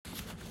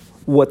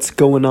What's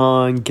going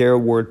on,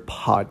 Garrett Ward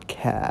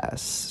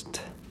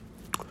Podcast?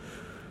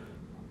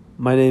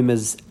 My name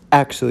is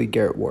actually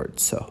Garrett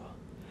Ward, so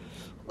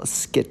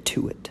let's get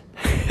to it.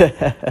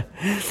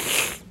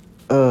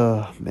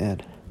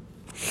 Man.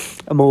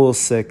 I'm a little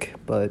sick,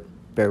 but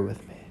bear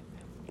with me.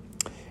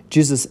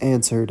 Jesus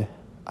answered,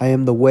 I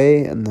am the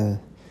way and the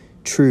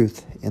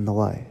truth and the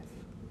life.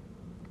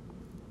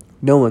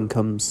 No one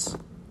comes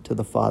to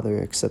the Father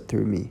except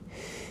through me.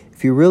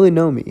 If you really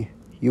know me,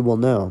 you will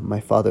know my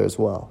Father as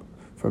well.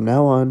 From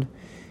now on,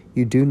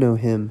 you do know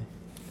him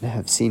and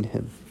have seen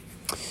him.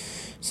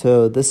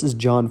 So this is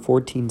John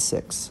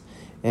 14:6,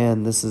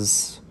 and this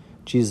is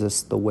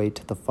Jesus, the way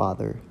to the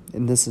Father,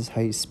 and this is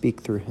how you speak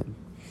through him.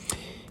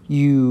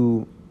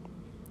 You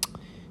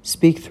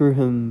speak through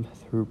him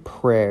through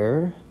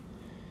prayer,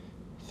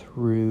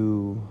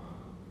 through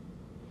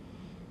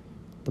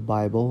the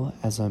Bible,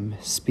 as I'm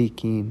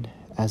speaking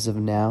as of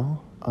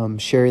now,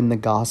 sharing the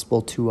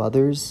gospel to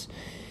others.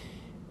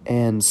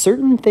 And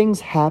certain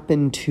things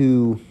happen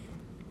to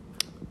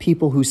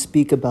people who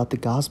speak about the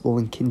gospel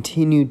and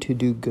continue to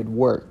do good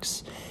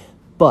works.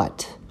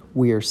 But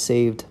we are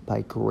saved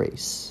by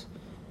grace.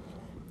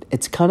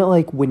 It's kind of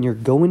like when you're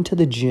going to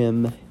the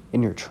gym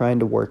and you're trying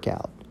to work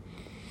out.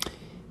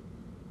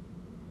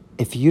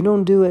 If you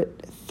don't do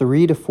it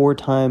 3 to 4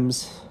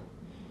 times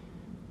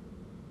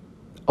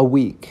a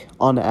week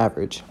on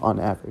average,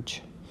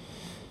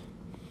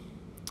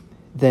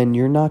 then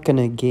you're not going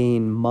to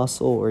gain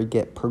muscle or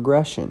get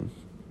progression.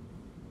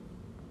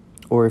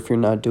 Or if you're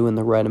not doing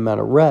the right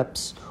amount of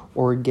reps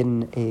or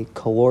getting a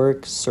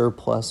caloric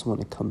surplus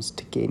when it comes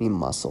to gaining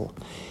muscle.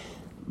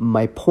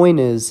 My point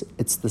is,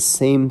 it's the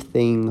same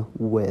thing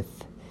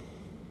with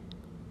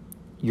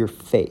your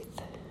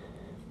faith.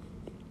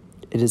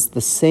 It is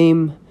the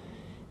same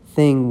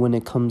thing when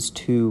it comes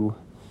to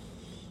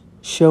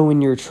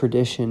showing your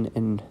tradition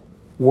and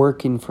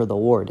working for the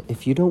Lord.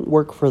 If you don't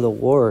work for the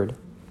Lord,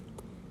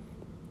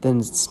 then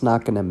it's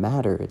not going to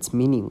matter. It's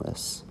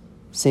meaningless.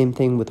 Same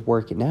thing with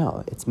working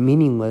out. It's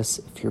meaningless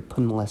if you're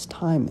putting less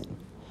time in.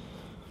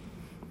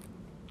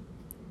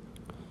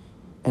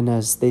 And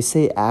as they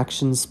say,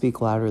 actions speak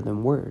louder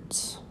than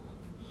words.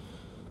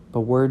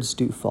 But words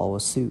do follow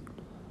suit.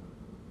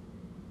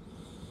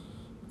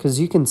 Because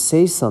you can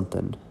say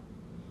something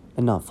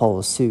and not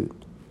follow suit.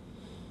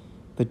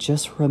 But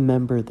just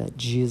remember that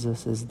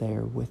Jesus is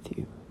there with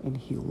you and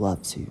he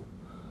loves you.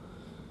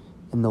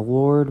 And the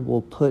Lord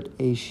will put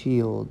a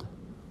shield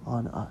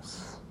on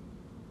us.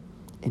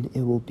 And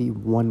it will be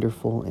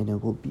wonderful and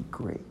it will be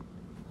great.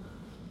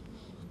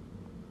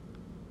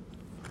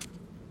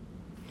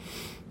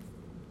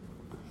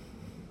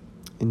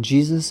 And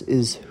Jesus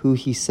is who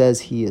he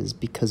says he is,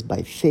 because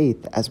by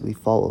faith, as we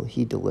follow,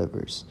 he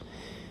delivers.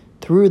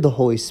 Through the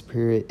Holy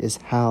Spirit is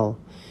how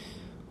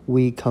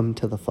we come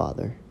to the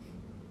Father.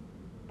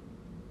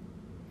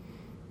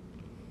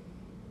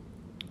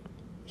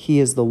 He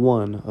is the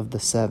one of the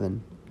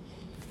 7.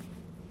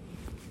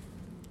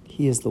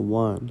 He is the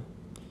one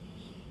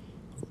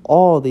of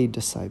all the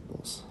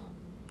disciples.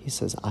 He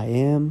says, I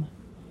am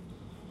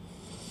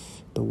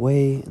the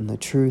way and the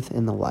truth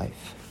and the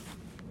life.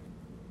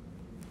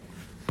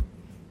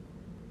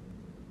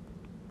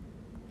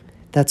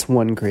 That's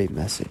one great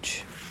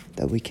message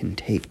that we can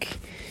take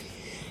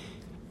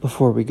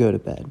before we go to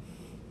bed.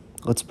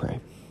 Let's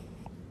pray.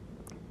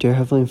 Dear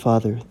Heavenly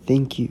Father,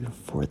 thank you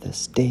for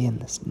this day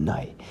and this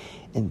night.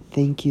 And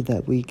thank you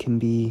that we can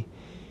be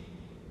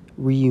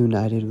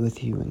reunited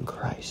with you in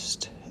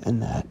Christ.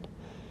 And that,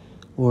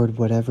 Lord,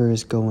 whatever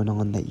is going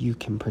on, that you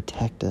can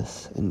protect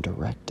us and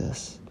direct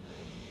us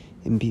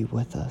and be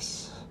with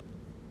us.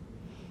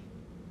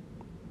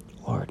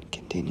 Lord,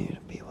 continue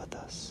to be with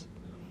us.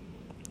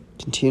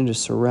 Continue to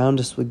surround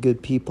us with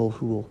good people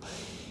who will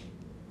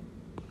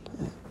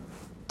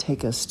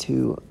take us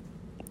to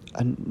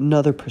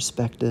another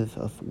perspective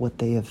of what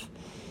they have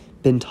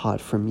been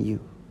taught from you.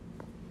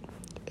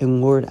 And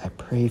Lord, I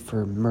pray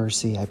for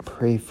mercy. I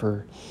pray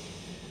for,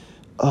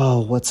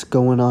 what's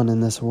going on in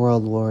this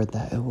world, Lord,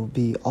 that it will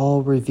be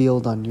all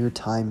revealed on your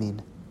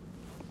timing.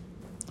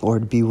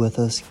 Lord, be with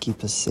us,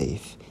 keep us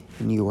safe.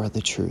 And you are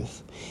the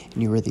truth.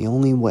 And you are the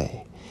only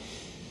way.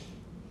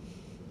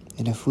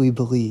 And if we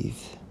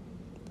believe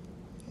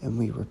and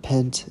we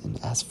repent and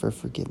ask for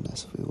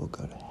forgiveness, we will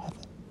go to heaven.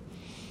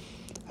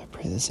 I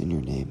pray this in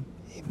your name.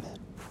 Amen.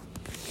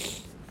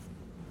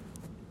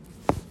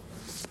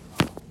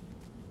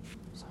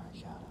 Sorry,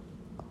 God,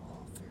 I'm a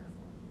little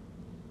fearful.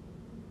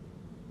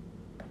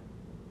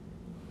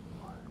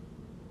 Lord,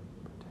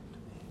 protect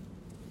me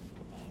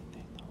from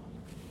anything that will.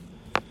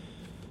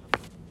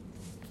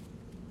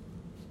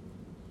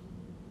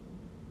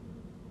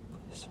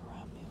 Please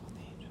surround me with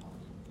angels.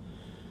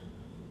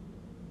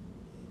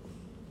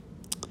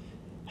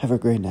 Have a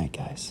great night,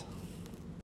 guys.